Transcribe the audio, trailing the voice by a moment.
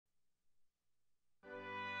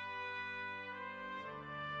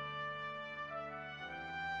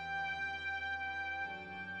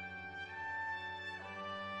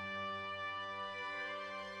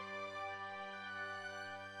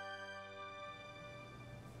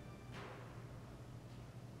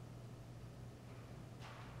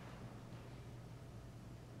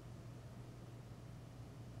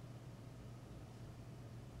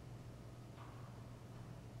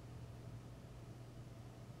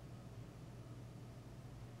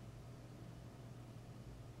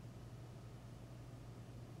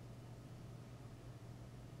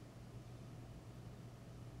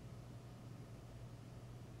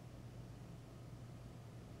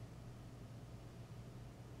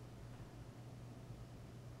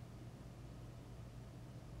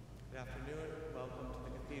afternoon. Welcome to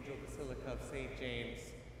the Cathedral Basilica of St. James.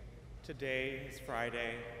 Today is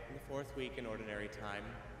Friday, in the fourth week in Ordinary Time.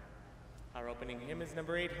 Our opening hymn is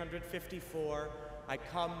number 854, I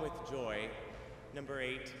Come with Joy, number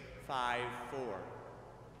 854.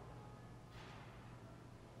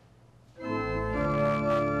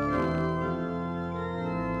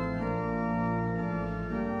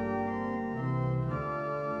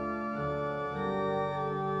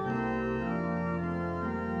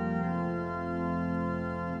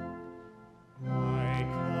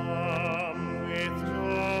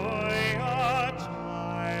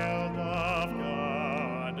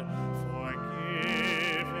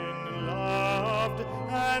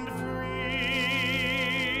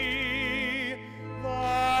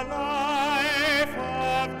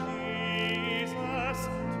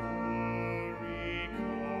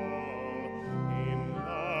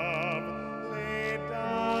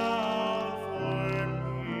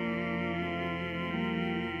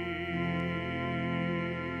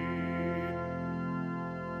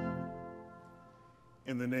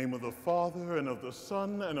 In the name of the Father, and of the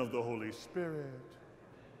Son, and of the Holy Spirit,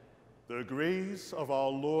 the grace of our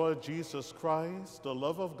Lord Jesus Christ, the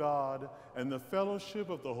love of God, and the fellowship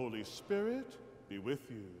of the Holy Spirit be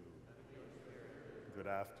with you. Good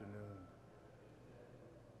afternoon.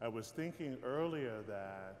 I was thinking earlier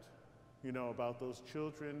that, about those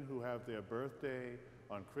children who have their birthday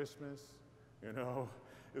on Christmas,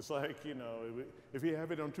 It's like, if you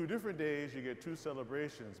have it on 2 different days, you get 2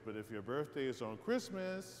 celebrations. But if your birthday is on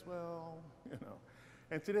Christmas, well,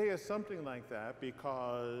 And today is something like that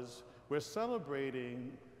because we're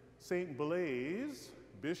celebrating St. Blaise,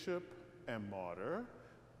 bishop and martyr,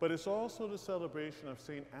 but it's also the celebration of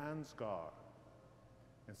St. Ansgar.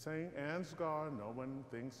 And St. Ansgar, no one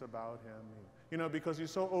thinks about him, because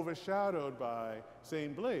he's so overshadowed by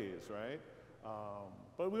St. Blaise, right?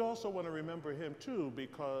 But we also want to remember him too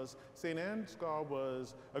because St. Ansgar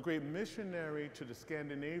was a great missionary to the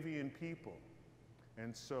Scandinavian people.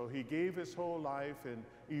 And so he gave his whole life in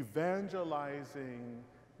evangelizing,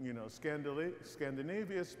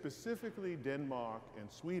 Scandinavia, specifically Denmark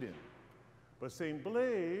and Sweden. But St.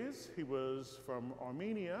 Blaise, he was from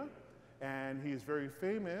Armenia, and he's very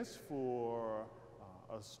famous for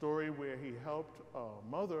a story where he helped a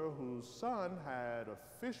mother whose son had a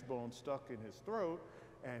fishbone stuck in his throat,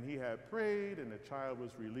 and he had prayed, and the child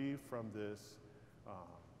was relieved from this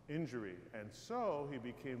injury. And so he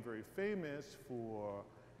became very famous for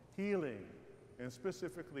healing, and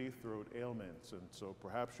specifically throat ailments. And so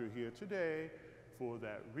perhaps you're here today for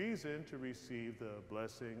that reason to receive the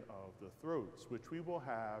blessing of the throats, which we will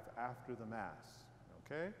have after the Mass,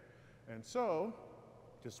 okay? And so,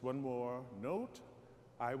 just one more note.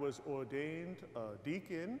 I was ordained a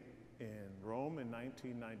deacon in Rome in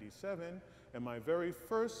 1997, and my very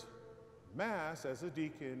first Mass as a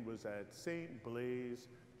deacon was at St. Blaise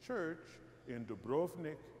Church in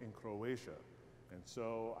Dubrovnik in Croatia. And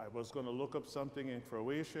so I was going to look up something in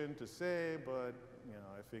Croatian to say, but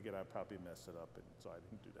I figured I'd probably mess it up, and so I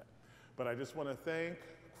didn't do that. But I just want to thank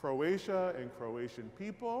Croatia and Croatian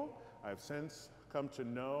people. I've since come to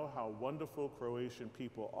know how wonderful Croatian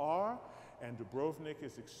people are, and Dubrovnik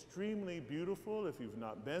is extremely beautiful if you've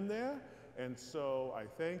not been there. And so I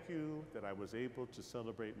thank you that I was able to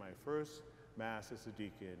celebrate my first Mass as a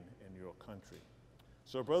deacon in your country.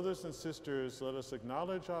 So brothers and sisters, let us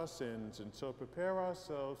acknowledge our sins and so prepare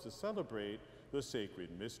ourselves to celebrate the sacred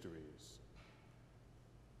mysteries.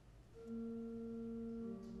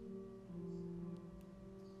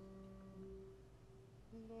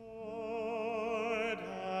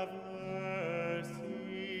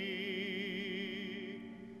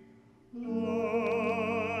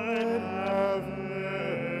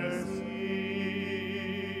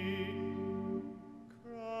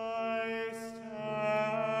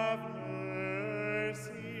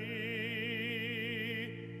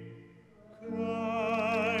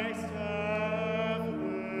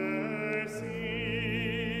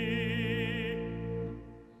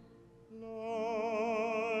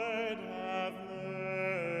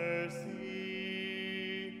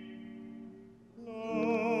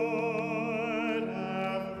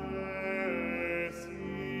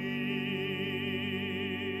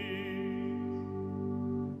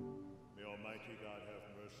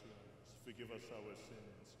 Forgive us our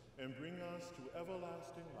sins, and bring us to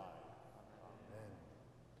everlasting life. Amen.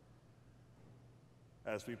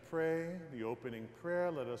 As we pray the opening prayer,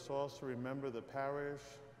 let us also remember the parish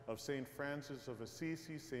of St. Francis of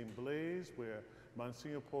Assisi, St. Blaise, where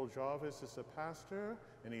Monsignor Paul Jarvis is a pastor,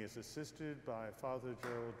 and he is assisted by Father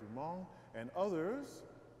Gerald Dumont and others,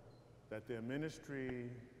 that their ministry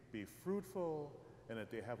be fruitful and that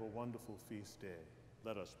they have a wonderful feast day.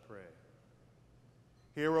 Let us pray.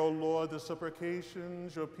 Hear, O Lord, the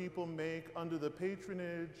supplications your people make under the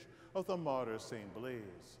patronage of the martyr St.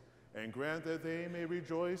 Blaise, and grant that they may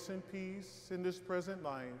rejoice in peace in this present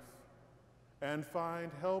life and find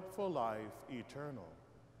help for life eternal.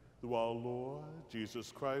 Through our Lord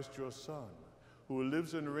Jesus Christ, your Son, who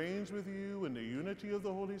lives and reigns with you in the unity of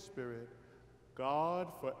the Holy Spirit, God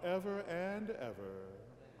forever and ever.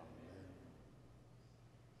 Amen.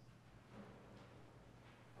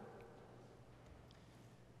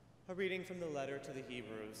 A reading from the letter to the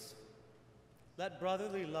Hebrews. Let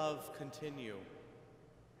brotherly love continue.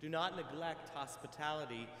 Do not neglect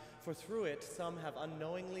hospitality, for through it some have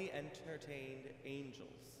unknowingly entertained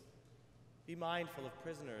angels. Be mindful of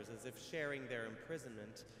prisoners as if sharing their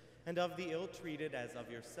imprisonment, and of the ill-treated as of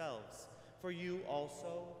yourselves, for you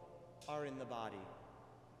also are in the body.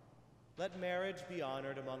 Let marriage be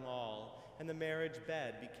honored among all, and the marriage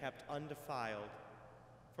bed be kept undefiled,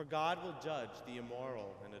 for God will judge the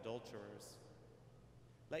immoral and adulterers.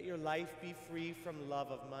 Let your life be free from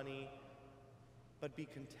love of money, but be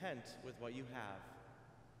content with what you have.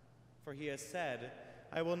 For he has said,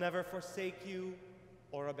 I will never forsake you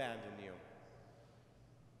or abandon you.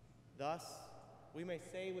 Thus, we may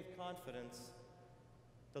say with confidence,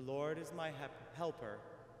 the Lord is my helper,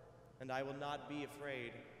 and I will not be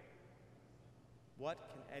afraid. What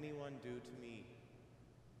can anyone do to me?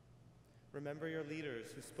 Remember your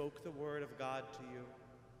leaders who spoke the word of God to you.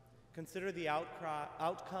 Consider the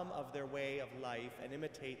outcome of their way of life and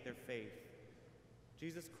imitate their faith.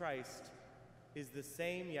 Jesus Christ is the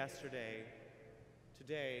same yesterday,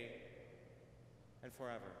 today, and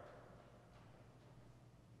forever.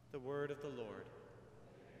 The word of the Lord.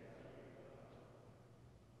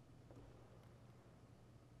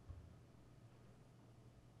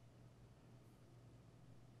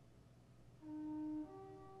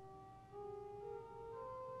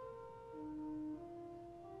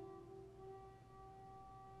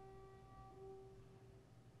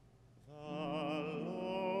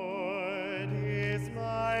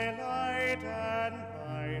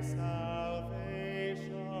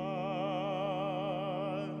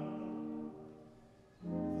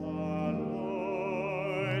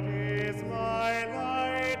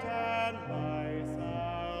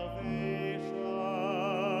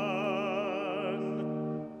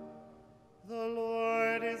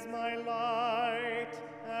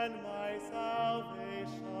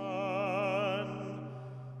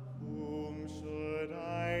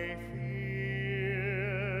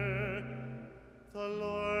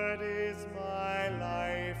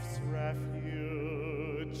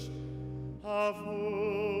 Of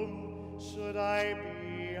whom should I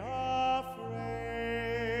be afraid?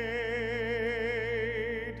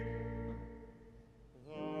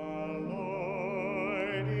 The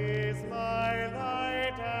Lord is my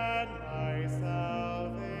light and my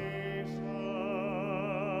salvation.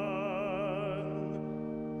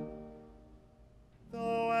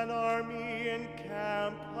 Though an army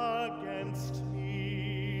encamp against me,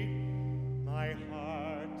 my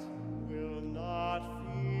heart will not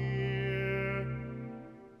fear.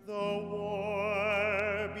 Though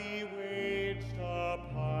war be waged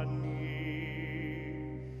upon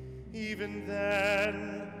me, even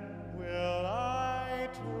then will I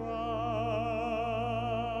trust.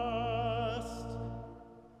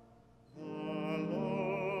 The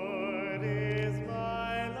Lord is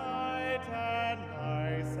my light and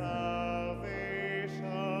my salvation,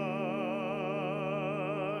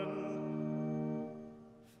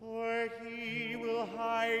 for he will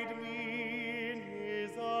hide me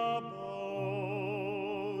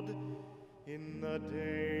in the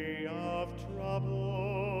day of trouble.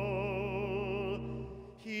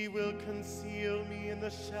 He will conceal me in the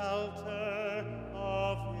shelter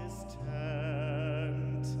of his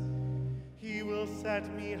tent. He will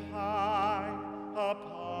set me high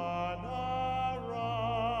upon a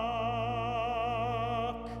rock.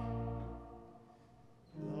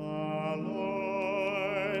 The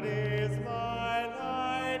Lord is my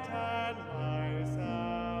light and my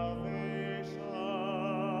salvation.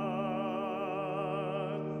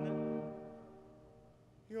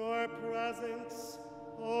 Your presence,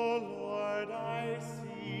 O Lord, I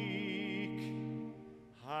seek.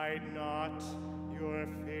 Hide not your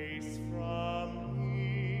face from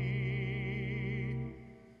me.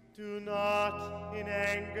 Do not in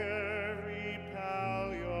anger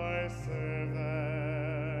repel your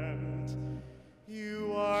servant.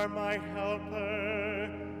 You are my helper.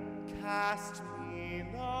 Cast me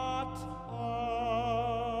not off.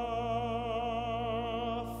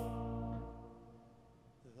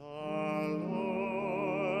 The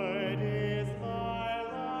Lord is my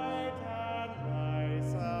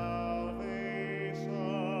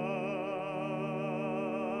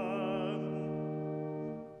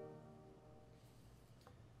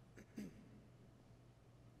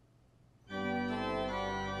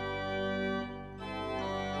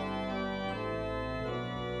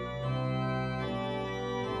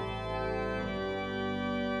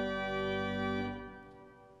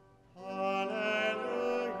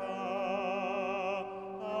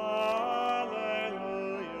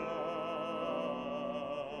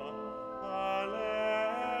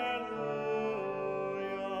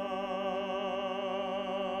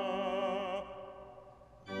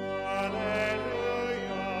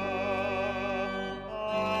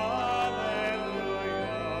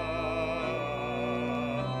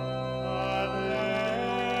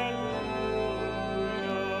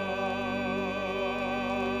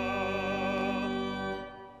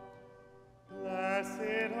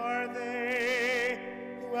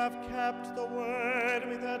have kept the word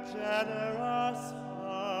with a generous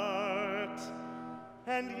heart,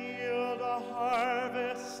 and yield a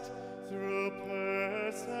harvest through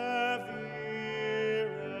perseverance.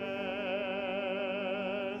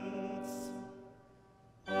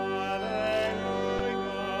 Alleluia,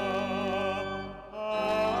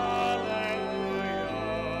 alleluia.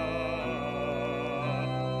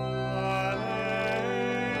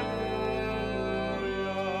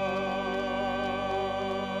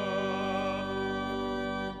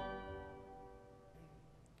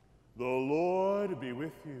 The Lord be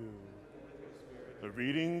with you. The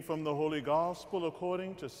reading from the Holy Gospel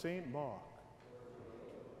according to St. Mark.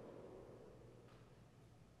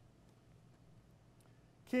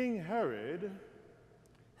 King Herod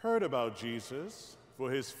heard about Jesus, for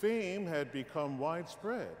his fame had become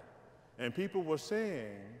widespread, and people were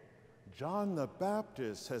saying, "John the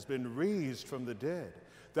Baptist has been raised from the dead.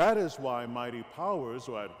 That is why mighty powers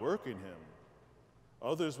are at work in him."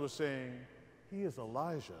 Others were saying, "He is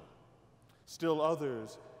Elijah." Still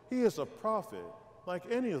others, "He is a prophet, like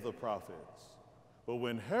any of the prophets." But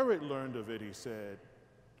when Herod learned of it, he said,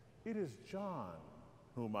 "It is John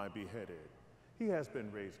whom I beheaded. He has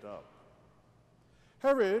been raised up."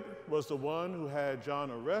 Herod was the one who had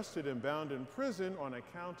John arrested and bound in prison on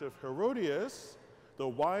account of Herodias, the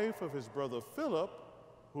wife of his brother Philip,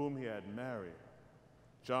 whom he had married.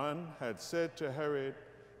 John had said to Herod,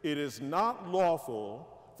 "It is not lawful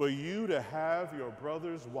for you to have your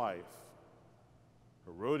brother's wife."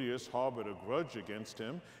 Herodias harbored a grudge against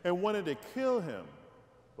him and wanted to kill him,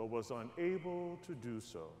 but was unable to do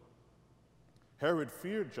so. Herod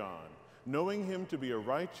feared John, knowing him to be a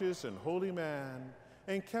righteous and holy man,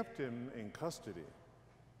 and kept him in custody.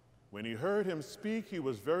 When he heard him speak, he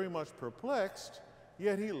was very much perplexed,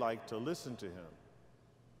 yet he liked to listen to him.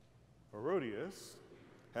 Herodias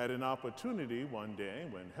had an opportunity one day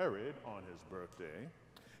when Herod, on his birthday,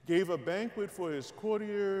 gave a banquet for his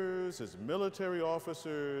courtiers, his military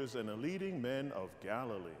officers, and the leading men of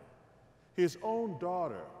Galilee. His own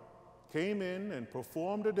daughter came in and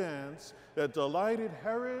performed a dance that delighted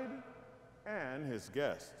Herod and his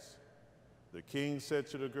guests. The king said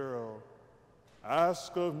to the girl,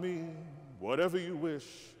 "Ask of me whatever you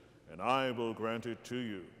wish, and I will grant it to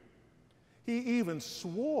you." He even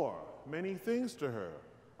swore many things to her.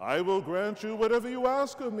 "I will grant you whatever you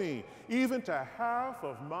ask of me, even to half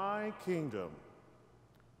of my kingdom."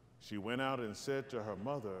 She went out and said to her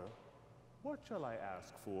mother, "What shall I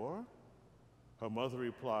ask for?" Her mother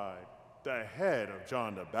replied, "The head of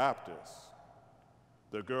John the Baptist."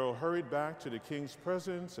 The girl hurried back to the king's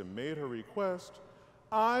presence and made her request,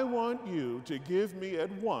 "I want you to give me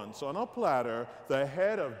at once on a platter the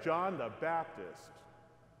head of John the Baptist."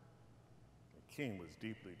 The king was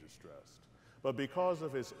deeply distressed. But because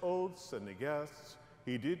of his oaths and the guests,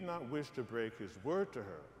 he did not wish to break his word to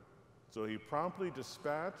her. So he promptly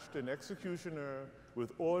dispatched an executioner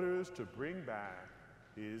with orders to bring back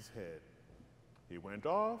his head. He went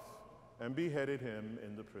off and beheaded him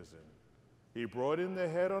in the prison. He brought in the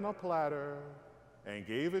head on a platter and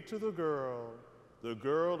gave it to the girl. The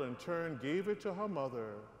girl in turn gave it to her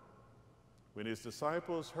mother. When his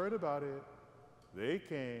disciples heard about it, they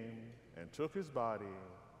came and took his body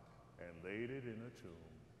and laid it in a tomb.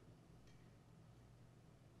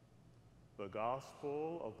 The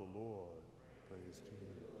Gospel of the Lord. Praise to you.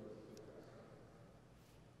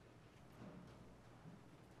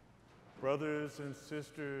 Brothers and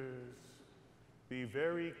sisters, be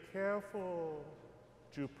very careful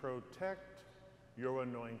to protect your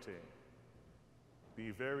anointing. Be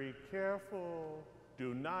very careful.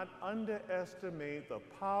 Do not underestimate the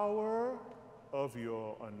power of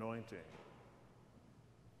your anointing.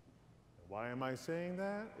 Why am I saying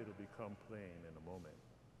that? It'll become plain in a moment.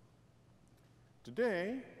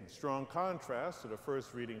 Today, in strong contrast to the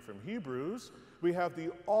first reading from Hebrews, we have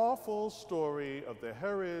the awful story of the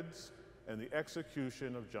Herods and the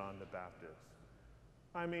execution of John the Baptist.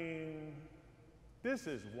 I mean, this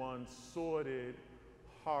is one sordid,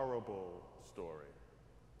 horrible story.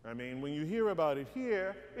 I mean, when you hear about it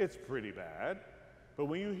here, it's pretty bad. But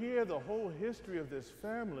when you hear the whole history of this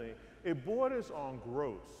family, it borders on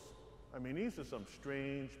gross. I mean, these are some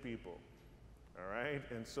strange people, all right?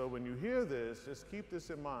 And so when you hear this, just keep this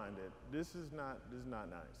in mind, that this is not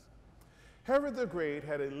nice. Herod the Great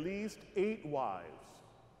had at least 8 wives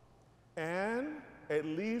and at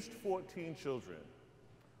least 14 children.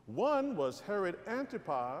 One was Herod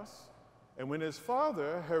Antipas, and when his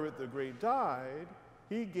father, Herod the Great, died,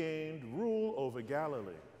 he gained rule over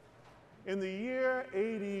Galilee. In the year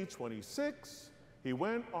AD 26, he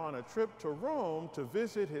went on a trip to Rome to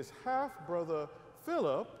visit his half-brother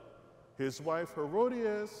Philip, his wife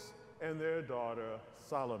Herodias, and their daughter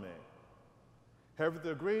Salome. Herod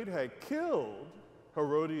the Great had killed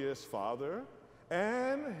Herodias' father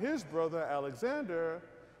and his brother Alexander,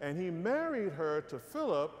 and he married her to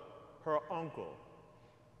Philip, her uncle.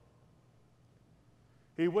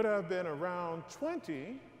 He would have been around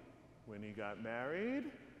 20 when he got married,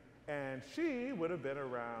 and she would have been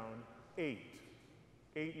around 8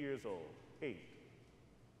 years old, 8.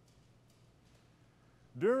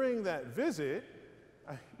 During that visit,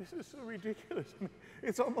 this is so ridiculous.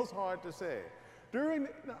 It's almost hard to say.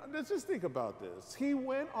 Let's just think about this. He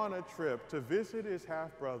went on a trip to visit his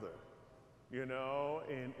half-brother,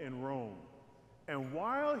 in Rome. And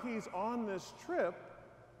while he's on this trip,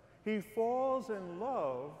 he falls in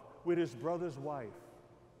love with his brother's wife.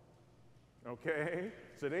 Okay?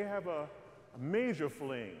 So they have a major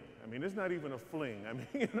fling. I mean, it's not even a fling. I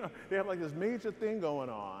mean, they have like this major thing going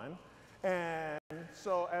on. And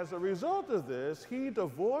so as a result of this, he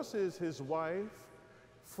divorces his wife,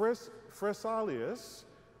 Phasaelus,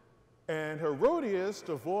 and Herodias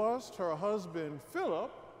divorced her husband,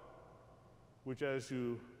 Philip, which as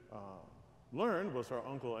you learned was her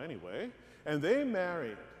uncle anyway, and they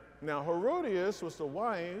married. Now, Herodias was the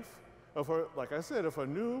wife of her, like I said, of her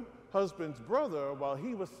new husband's brother while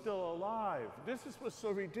he was still alive. This is what's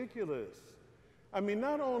so ridiculous. I mean,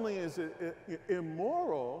 not only is it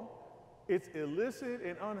immoral, it's illicit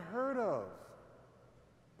and unheard of.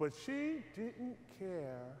 But she didn't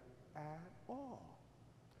care at all.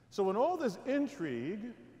 So in all this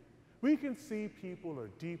intrigue, we can see people are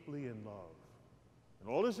deeply in love.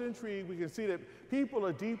 In all this intrigue, we can see that people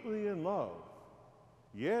are deeply in love.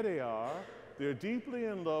 Yeah, they are. They're deeply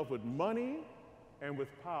in love with money and with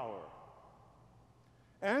power.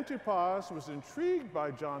 Antipas was intrigued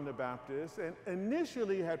by John the Baptist and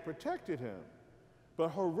initially had protected him. But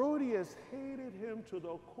Herodias hated him to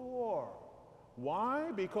the core.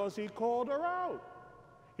 Why? Because he called her out.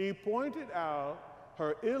 He pointed out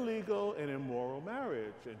her illegal and immoral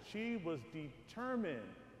marriage, and she was determined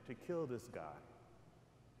to kill this guy.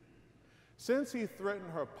 Since he threatened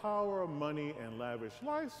her power, money, and lavish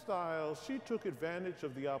lifestyle, she took advantage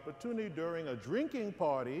of the opportunity during a drinking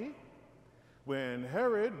party when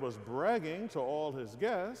Herod was bragging to all his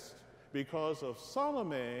guests because of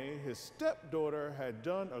Salome, his stepdaughter, had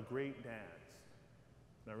done a great dance.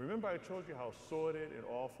 Now remember I told you how sordid and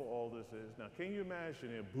awful all this is? Now can you imagine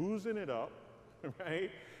him boozing it up, right?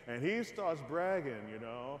 And he starts bragging,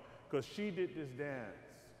 because she did this dance.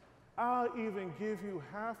 I'll even give you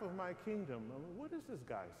half of my kingdom. I mean, what is this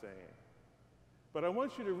guy saying? But I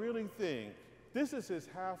want you to really think, this is his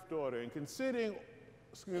half-daughter, and considering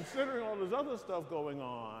all this other stuff going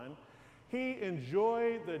on, he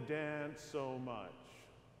enjoyed the dance so much.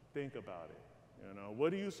 Think about it.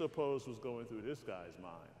 What do you suppose was going through this guy's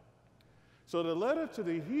mind? So the letter to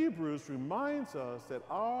the Hebrews reminds us that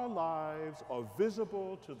our lives are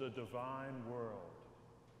visible to the divine world.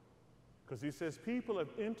 Because he says people have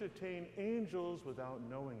entertained angels without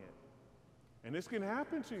knowing it. And this can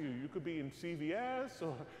happen to you. You could be in CVS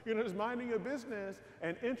or just minding your business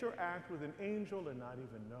and interact with an angel and not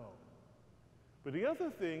even know. But the other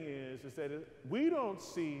thing is that we don't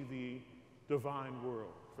see the divine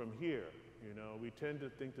world from here. We tend to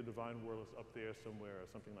think the divine world is up there somewhere or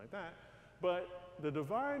something like that. But the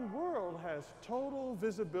divine world has total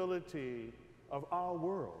visibility of our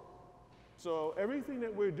world. So everything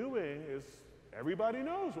that we're doing is, everybody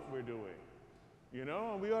knows what we're doing,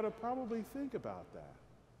 and we ought to probably think about that.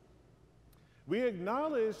 We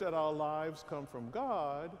acknowledge that our lives come from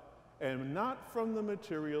God and not from the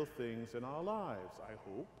material things in our lives, I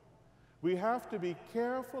hope. We have to be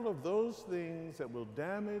careful of those things that will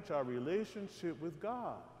damage our relationship with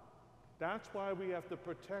God. That's why we have to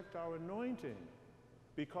protect our anointing,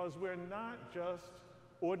 because we're not just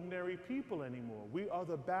ordinary people anymore. We are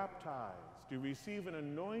the baptized. You receive an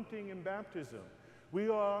anointing in baptism. We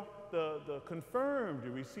are the confirmed.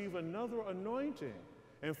 You receive another anointing.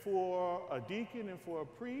 And for a deacon and for a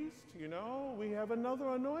priest, we have another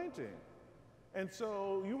anointing. And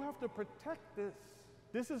so you have to protect this.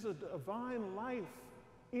 This is a divine life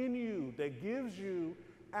in you that gives you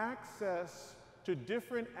access to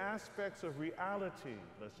different aspects of reality.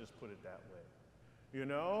 Let's just put it that way.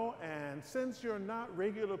 And since you're not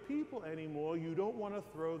regular people anymore, you don't want to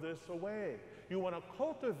throw this away. You want to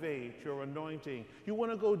cultivate your anointing. You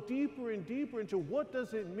want to go deeper and deeper into what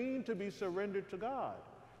does it mean to be surrendered to God.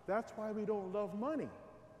 That's why we don't love money.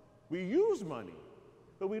 We use money,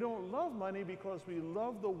 but we don't love money because we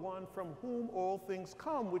love the one from whom all things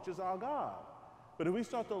come, which is our God. But if we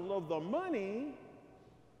start to love the money,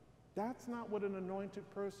 that's not what an anointed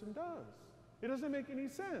person does. It doesn't make any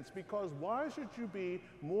sense, because why should you be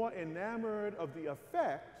more enamored of the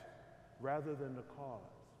effect rather than the cause?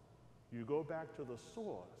 You go back to the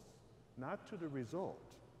source, not to the result.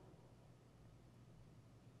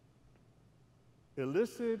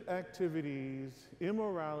 Illicit activities,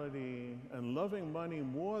 immorality, and loving money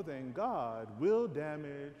more than God will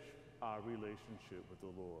damage our relationship with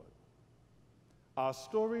the Lord. Our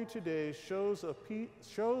story today shows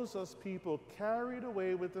us people carried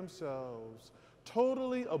away with themselves,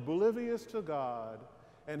 totally oblivious to God,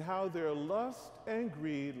 and how their lust and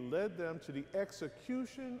greed led them to the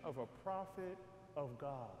execution of a prophet of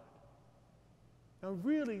God. Now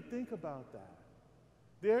really think about that.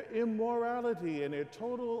 Their immorality and their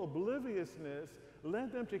total obliviousness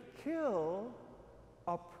led them to kill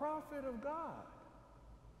a prophet of God.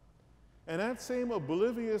 And that same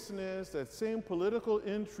obliviousness, that same political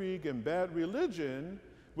intrigue and bad religion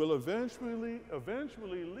will eventually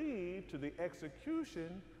lead to the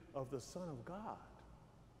execution of the Son of God.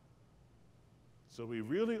 So we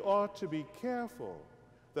really ought to be careful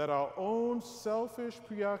that our own selfish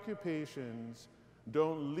preoccupations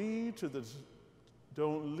don't lead to the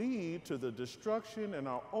destruction in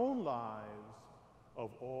our own lives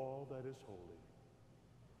of all that is holy.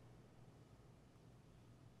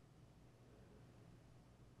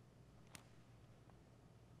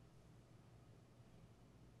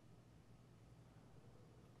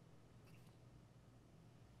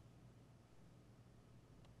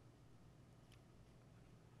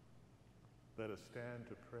 Let us stand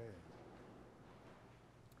to pray.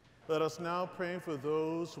 Let us now pray for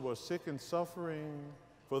those who are sick and suffering,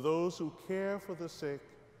 for those who care for the sick,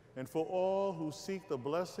 and for all who seek the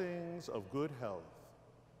blessings of good health.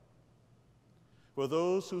 For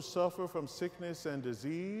those who suffer from sickness and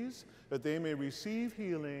disease, that they may receive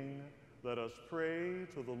healing, let us pray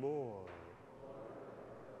to the Lord.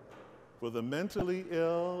 For the mentally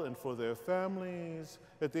ill and for their families,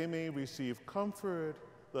 that they may receive comfort,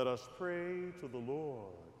 let us pray to the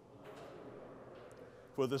Lord.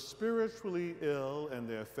 For the spiritually ill and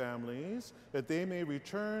their families, that they may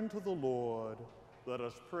return to the Lord, let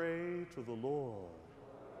us pray to the Lord.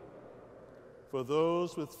 For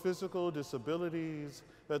those with physical disabilities,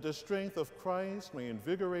 that the strength of Christ may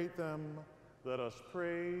invigorate them, let us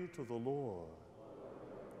pray to the Lord.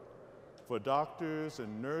 For doctors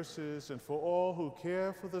and nurses and for all who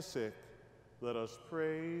care for the sick, let us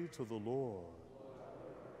pray to the Lord.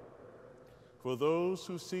 For those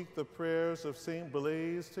who seek the prayers of St.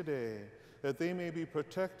 Blaise today, that they may be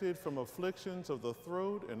protected from afflictions of the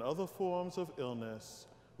throat and other forms of illness,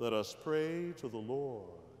 let us pray to the Lord.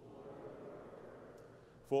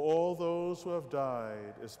 For all those who have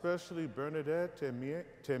died, especially Bernadette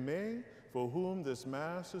Temé, for whom this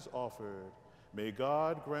Mass is offered, may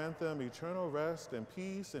God grant them eternal rest and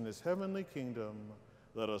peace in his heavenly kingdom.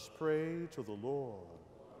 Let us pray to the Lord.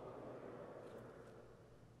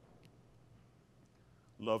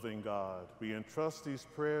 Loving God, we entrust these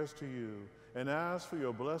prayers to you and ask for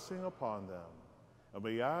your blessing upon them. And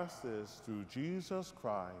we ask this through Jesus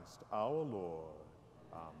Christ, our Lord.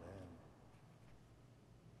 Amen.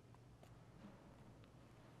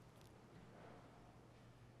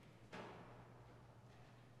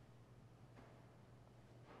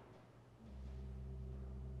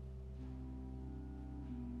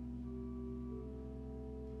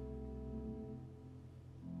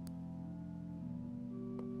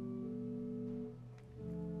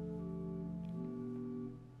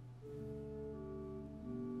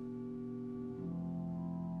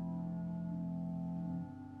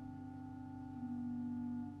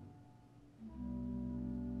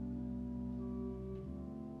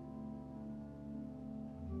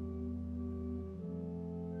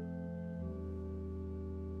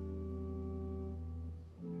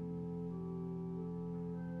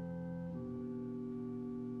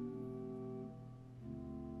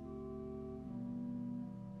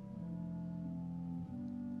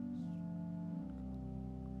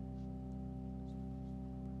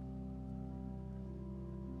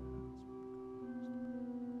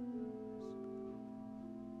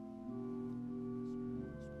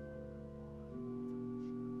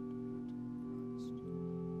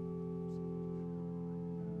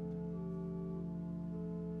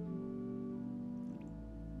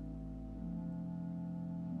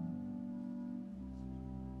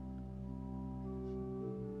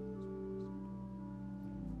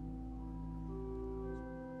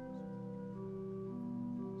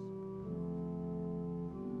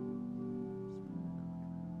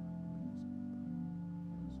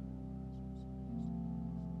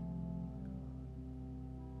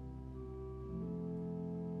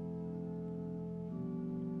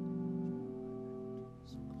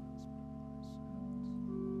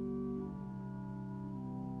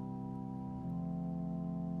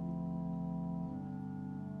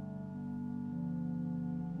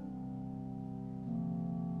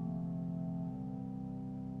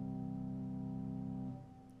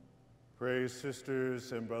 Pray,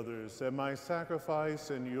 sisters and brothers, that my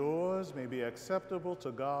sacrifice and yours may be acceptable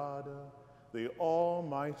to God, the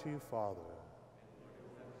Almighty Father.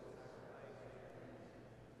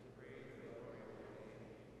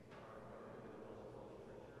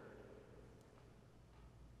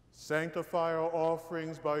 Sanctify our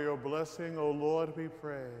offerings by your blessing, O Lord, we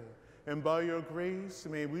pray, and by your grace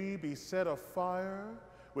may we be set afire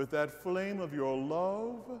with that flame of your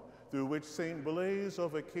love through which St. Blaise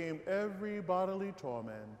overcame every bodily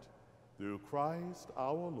torment, through Christ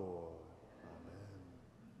our Lord.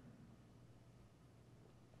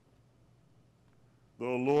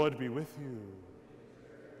 Amen. The Lord be with you.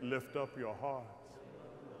 Lift up your hearts.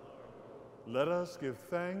 Let us give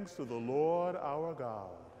thanks to the Lord our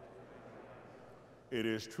God. It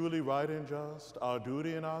is truly right and just, our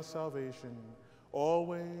duty and our salvation,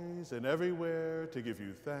 always and everywhere to give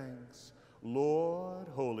you thanks, Lord,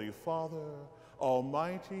 Holy Father,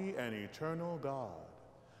 Almighty and eternal God.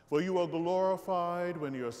 For you are glorified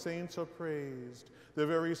when your saints are praised, the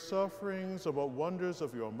very sufferings are but wonders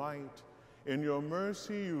of your might. In your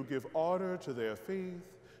mercy you give ardor to their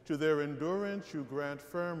faith, to their endurance you grant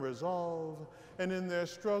firm resolve, and in their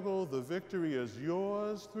struggle the victory is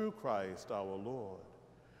yours through Christ our Lord.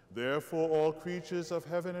 Therefore all creatures of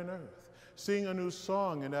heaven and earth sing a new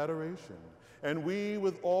song in adoration, and we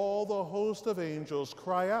with all the host of angels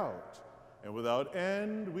cry out, and without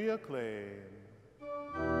end we acclaim.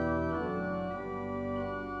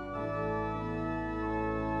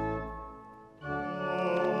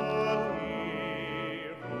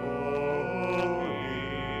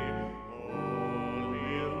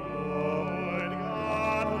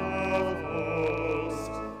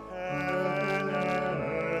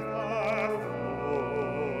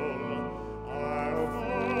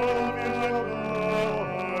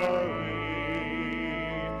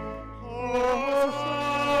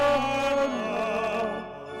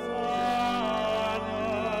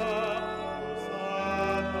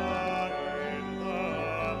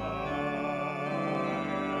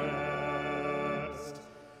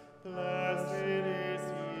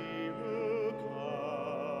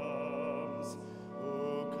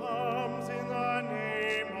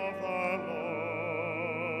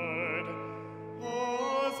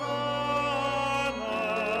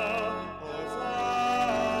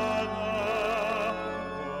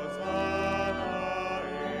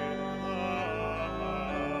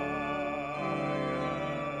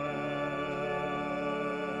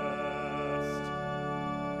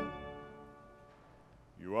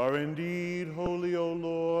 You are indeed holy, O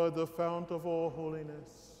Lord, the fount of all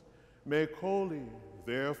holiness. Make holy,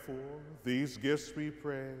 therefore, these gifts, we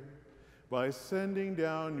pray, by sending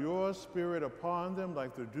down your Spirit upon them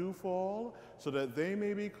like the dewfall, so that they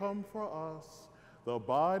may become for us the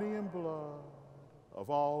body and blood of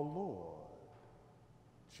our Lord,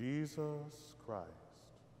 Jesus Christ.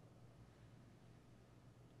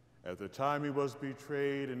 At the time he was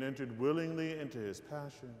betrayed and entered willingly into his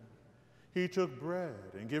passion, he took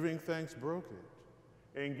bread and giving thanks broke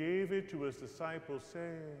it and gave it to his disciples,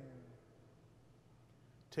 saying,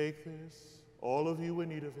 "Take this, all of you in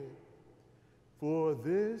need of it, for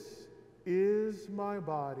this is my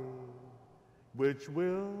body, which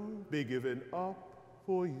will be given up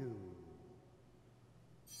for you."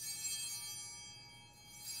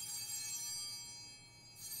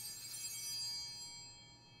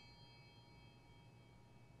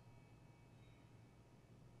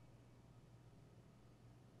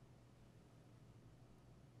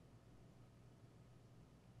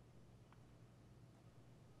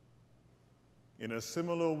 In a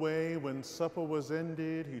similar way, when supper was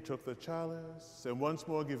ended, he took the chalice, and once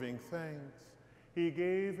more giving thanks, he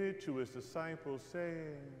gave it to his disciples,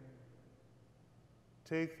 saying,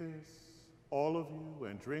 "Take this, all of you,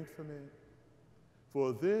 and drink from it,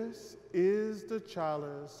 for this is the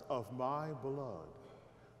chalice of my blood,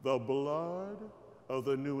 the blood of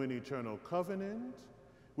the new and eternal covenant,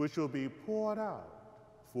 which will be poured out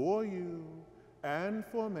for you and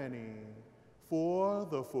for many, for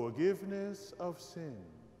the forgiveness of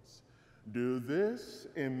sins. Do this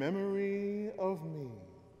in memory of me."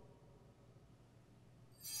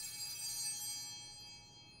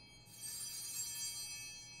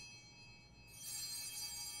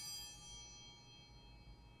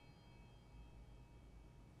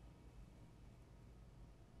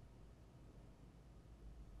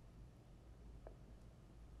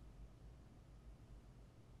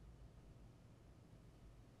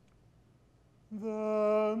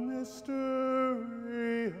 The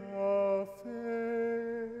mystery of faith.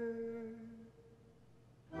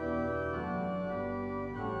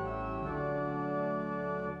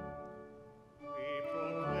 We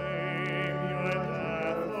proclaim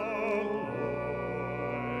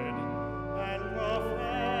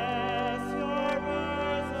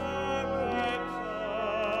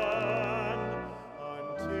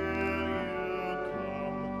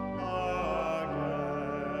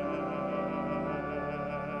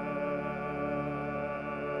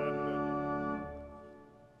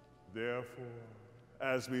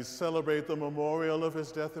As we celebrate the memorial of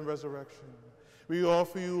his death and resurrection, we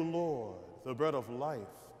offer you, Lord, the bread of life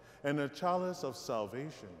and the chalice of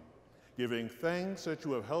salvation, giving thanks that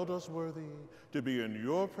you have held us worthy to be in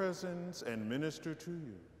your presence and minister to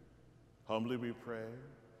you. Humbly we pray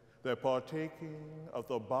that partaking of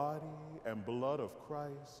the body and blood of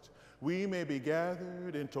Christ, we may be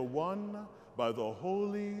gathered into one by the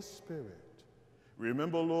Holy Spirit.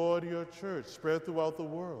 Remember, Lord, your church spread throughout the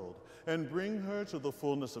world and bring her to the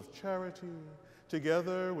fullness of charity,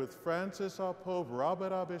 together with Francis, our Pope,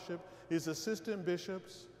 Robert, our Bishop, his assistant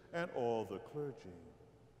bishops, and all the clergy.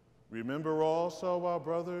 Remember also our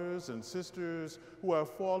brothers and sisters who have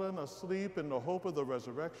fallen asleep in the hope of the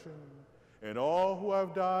resurrection, and all who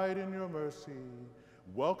have died in your mercy.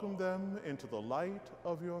 Welcome them into the light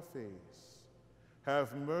of your face.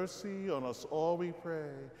 Have mercy on us all, we pray,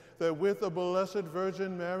 that with the Blessed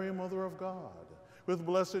Virgin Mary, Mother of God, with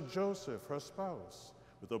Blessed Joseph, her spouse,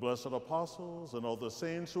 with the blessed apostles and all the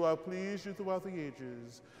saints who have pleased you throughout the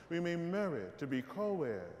ages, we may merit to be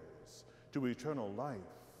co-heirs to eternal life,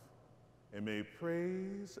 and may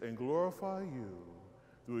praise and glorify you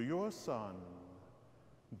through your Son,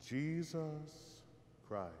 Jesus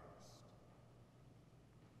Christ.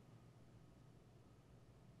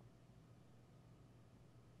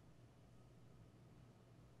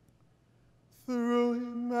 Through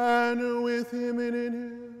him and with him and in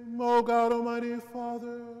him, O God, Almighty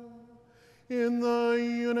Father, in the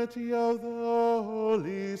unity of the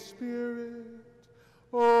Holy Spirit,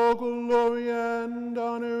 all glory and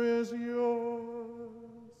honor is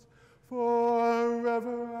yours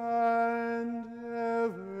forever and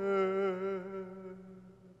ever.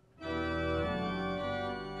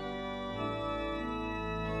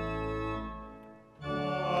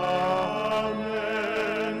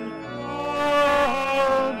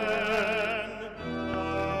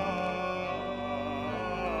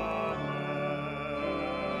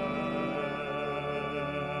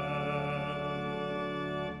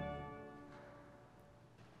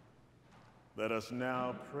 Let us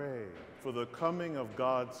now pray for the coming of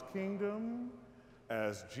God's kingdom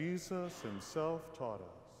as Jesus himself taught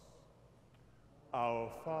us. Our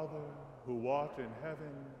Father, who art in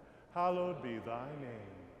heaven, hallowed be thy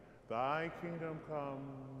name. Thy kingdom come,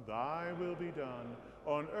 thy will be done,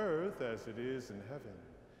 on earth as it is in heaven.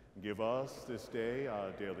 Give us this day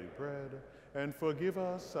our daily bread, and forgive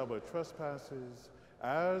us our trespasses,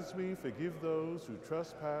 as we forgive those who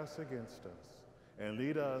trespass against us. And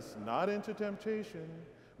lead us not into temptation,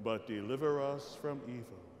 but deliver us from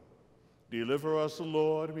evil. Deliver us,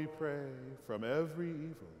 Lord, we pray, from every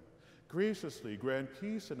evil. Graciously grant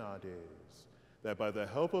peace in our days, that by the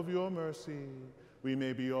help of your mercy we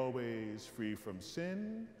may be always free from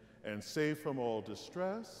sin and safe from all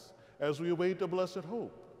distress, as we await the blessed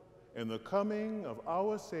hope and the coming of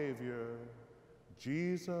our Savior,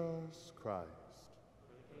 Jesus Christ.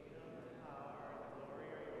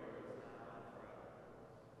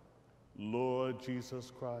 Lord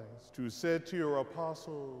Jesus Christ, who said to your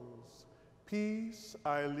apostles, "Peace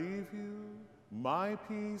I leave you, my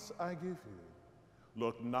peace I give you,"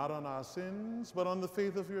 look not on our sins, but on the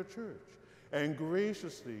faith of your church, and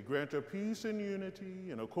graciously grant her peace and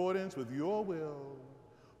unity in accordance with your will,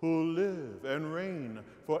 who live and reign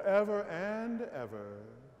forever and ever.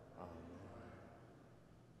 Amen.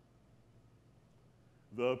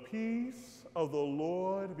 The peace of the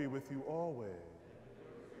Lord be with you always.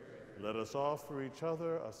 Let us offer each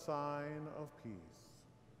other a sign of peace.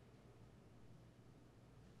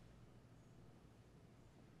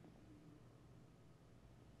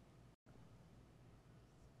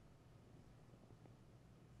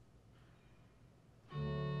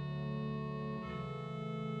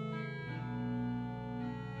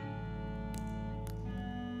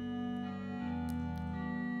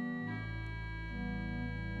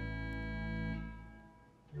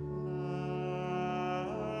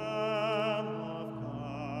 Lamb of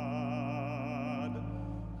God,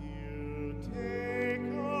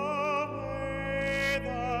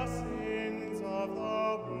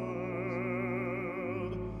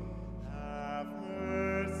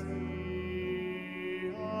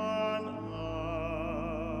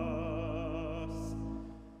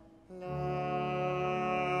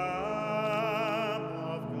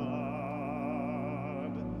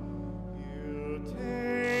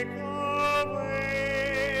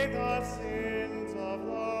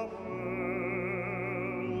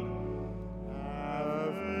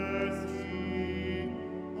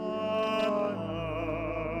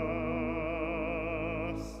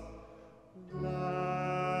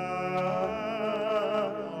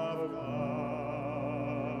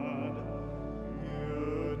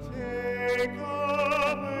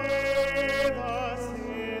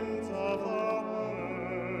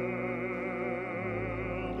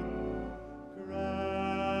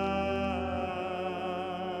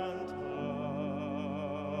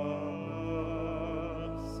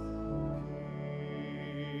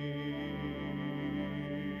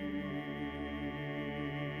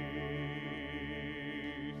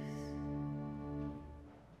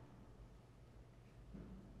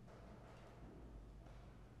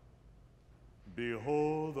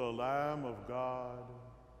 Behold the Lamb of God.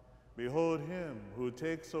 Behold him who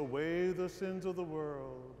takes away the sins of the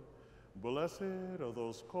world. Blessed are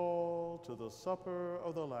those called to the supper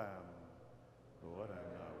of the Lamb. Lord, I am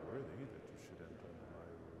not worthy that you should enter into my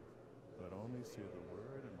roof, but only say the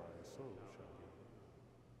word and my soul shall be healed.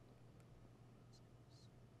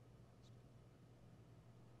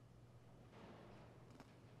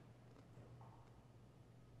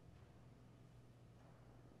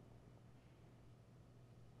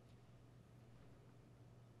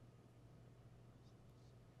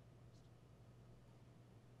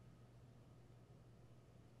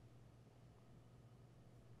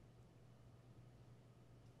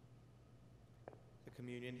 The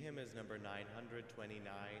communion hymn is number 929,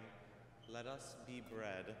 Let Us Be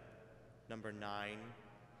Bread, number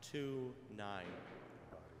 929.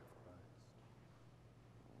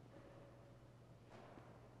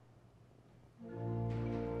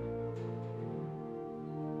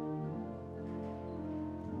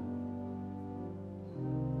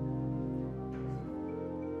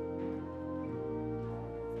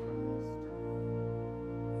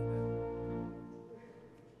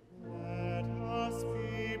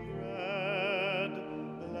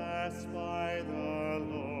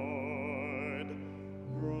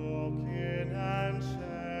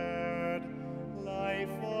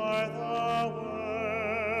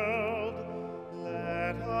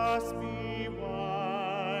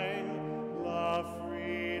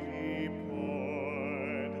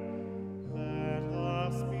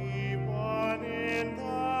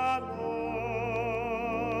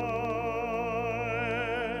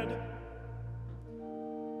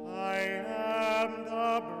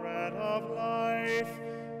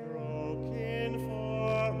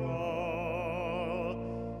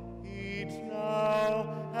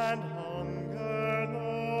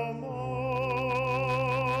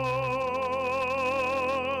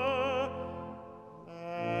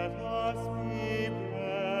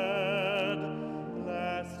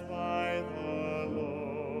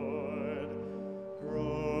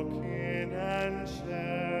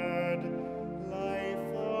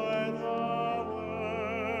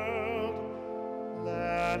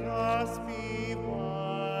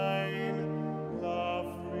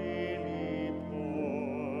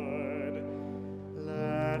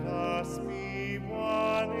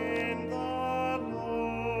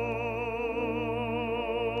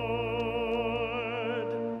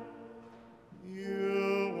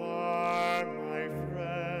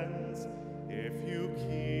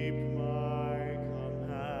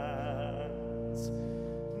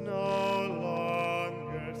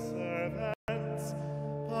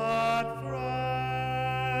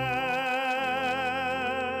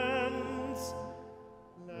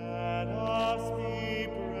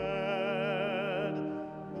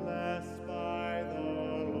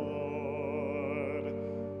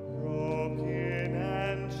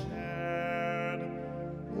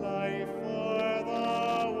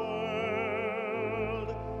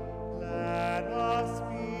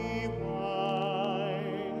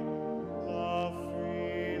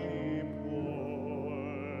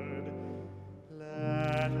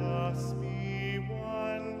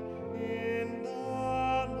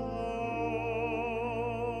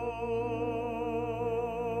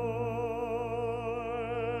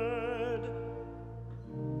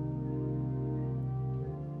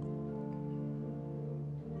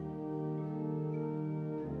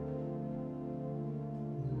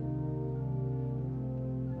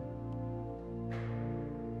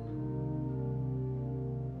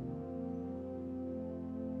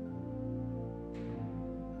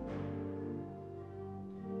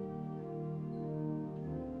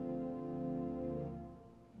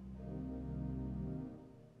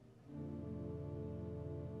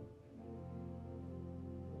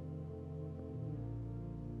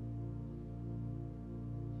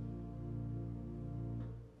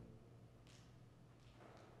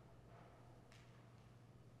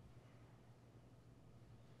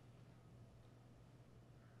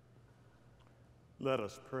 Let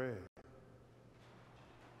us pray.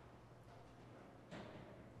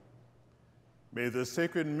 May the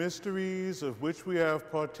sacred mysteries of which we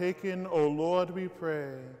have partaken, O Lord, we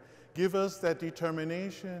pray, give us that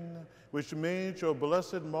determination which made your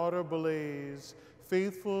blessed martyr Blaise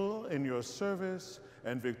faithful in your service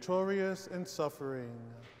and victorious in suffering.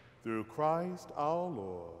 Through Christ our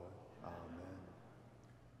Lord. Amen.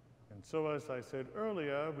 And so, as I said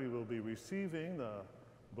earlier, we will be receiving the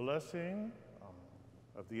blessing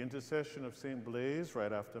of the intercession of St. Blaise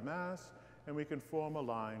right after Mass, and we can form a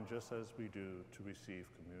line just as we do to receive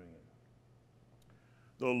communion.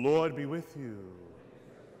 The Lord be with you.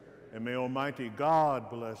 And may Almighty God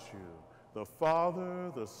bless you, the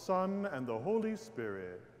Father, the Son, and the Holy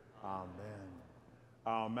Spirit. Amen.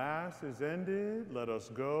 Our Mass is ended. Let us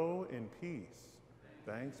go in peace.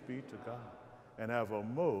 Thanks be to God. And have a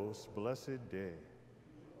most blessed day.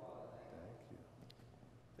 Thank you.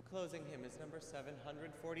 The closing hymn is number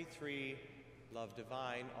 743, Love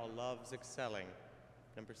Divine, All Loves Excelling.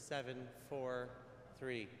 Number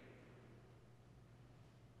 743.